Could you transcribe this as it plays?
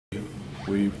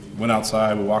We went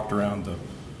outside, we walked around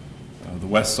the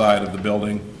west side of the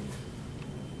building,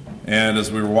 and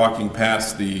as we were walking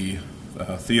past the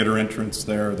theater entrance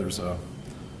there's a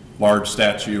large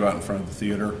statue out in front of the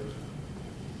theater.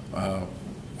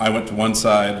 I went to one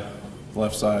side, the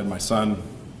left side, my son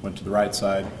went to the right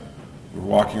side. We were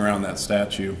walking around that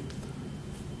statue,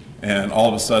 and all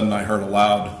of a sudden I heard a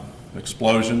loud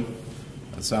explosion.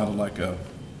 It sounded like a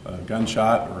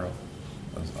gunshot or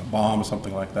a bomb or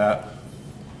something like that.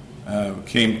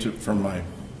 Came from my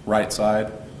right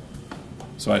side.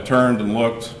 So I turned and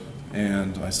looked,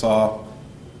 and I saw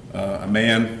a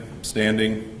man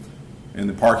standing in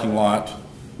the parking lot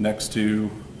next to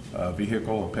a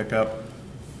vehicle, a pickup.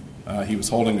 He was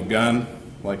holding a gun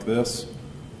like this,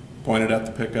 pointed at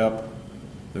the pickup.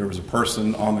 There was a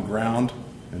person on the ground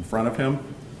in front of him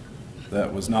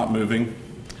that was not moving.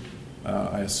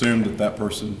 I assumed that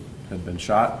person had been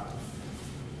shot.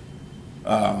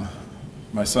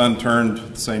 My son turned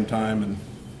at the same time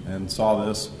and saw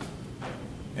this,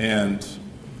 and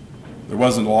there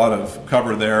wasn't a lot of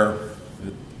cover there.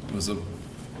 It was a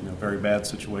very bad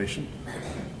situation.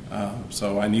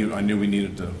 So I knew we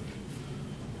needed to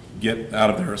get out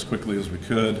of there as quickly as we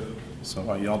could. So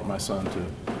I yelled at my son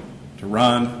to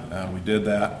run. We did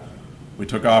that. We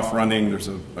took off running. There's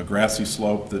a grassy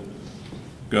slope that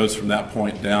goes from that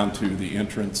point down to the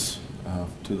entrance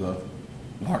to the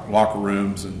locker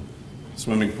rooms and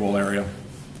swimming pool area.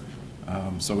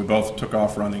 So we both took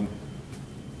off running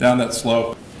down that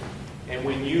slope. And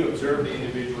when you observed the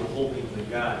individual holding the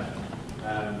gun,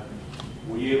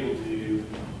 were you able to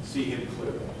see him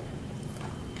clearly?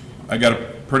 I got a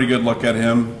pretty good look at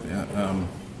him. I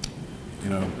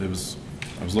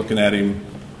was looking at him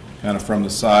kind of from the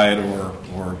side or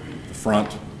the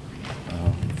front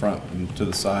and to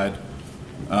the side.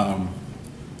 I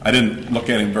didn't look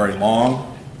at him very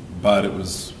long, but it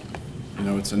was,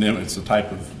 it's a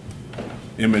type of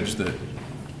image that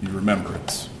you remember.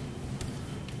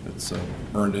 It's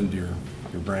burned into your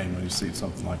brain when you see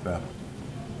something like that.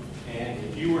 And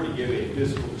if you were to give a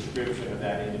physical description of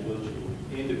that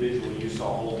individual you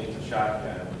saw holding the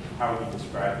shotgun, how would you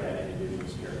describe that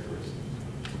individual's characteristics?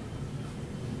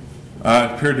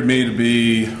 It appeared to me to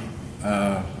be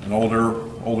an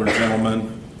older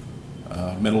gentleman,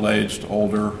 middle-aged,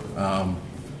 older,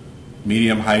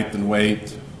 medium height and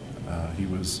weight. He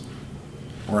was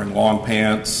wearing long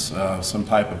pants, some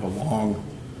type of a long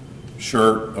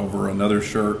shirt over another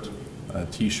shirt, a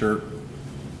t-shirt.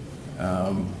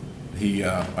 I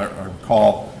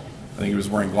recall, I think he was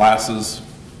wearing glasses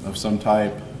of some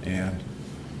type, and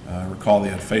I recall he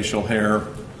had facial hair,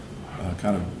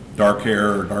 kind of dark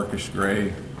hair or darkish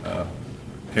gray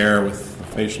hair with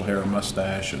facial hair and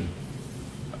mustache, and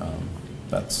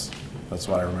that's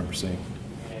what I remember seeing.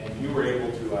 And you were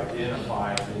able to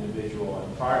identify the individual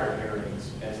in prior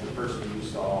hearings as the person you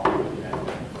saw holding that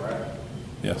gun, correct?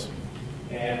 Yes.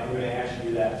 And I'm going to ask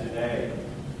you that today.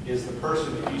 Is the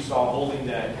person that you saw holding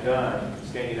that gun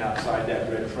standing outside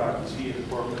that red truck, is he in the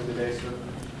courtroom today, sir?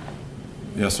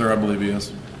 Yes, sir, I believe he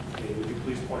is. Okay, would you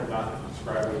please point him out and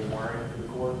describe what he's wearing to the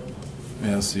court?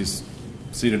 Yes, he's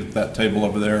seated at that table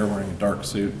over there wearing a dark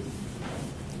suit,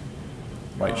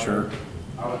 white shirt.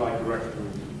 I would like the record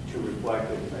to reflect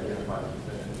that he's identified as the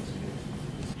defendant in this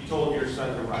case. You told your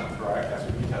son to run, correct? That's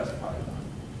what you testified about.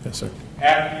 Yes, sir.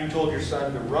 After you told your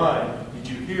son to run, did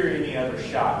you hear any other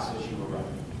shots as you were running?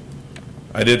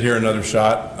 I did hear another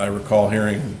shot. I recall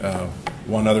hearing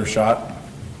one other shot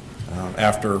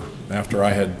after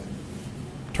I had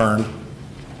turned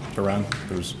to run.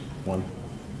 There was one.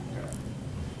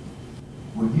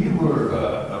 When you were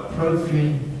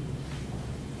approaching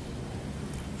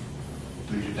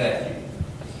the statue,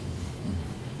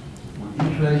 would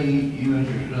you say you and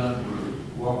your son were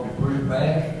walking pretty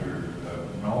fast, or a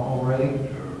normal rate,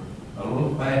 or a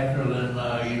little faster than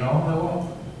you normally walk?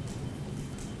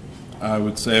 I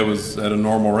would say it was at a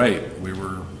normal rate. It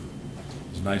was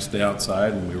a nice day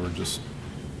outside, and we were just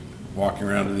walking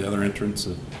around to the other entrance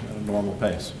at a normal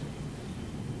pace.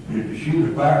 Did the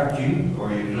shooter fire at you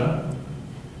or your son?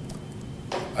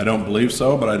 I don't believe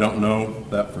so, but I don't know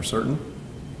that for certain.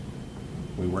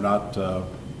 We were not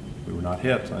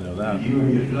hit. I know that. Did you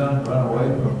and your son run away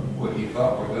from what you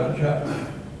thought were gunshots?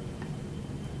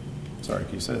 Sorry,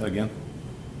 can you say that again?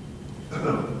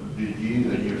 Did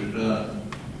you and your son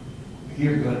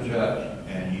hear gunshots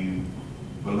and you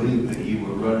believe that you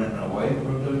were running away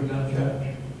from those gunshots?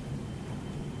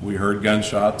 We heard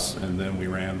gunshots and then we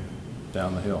ran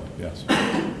down the hill, yes.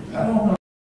 I don't know.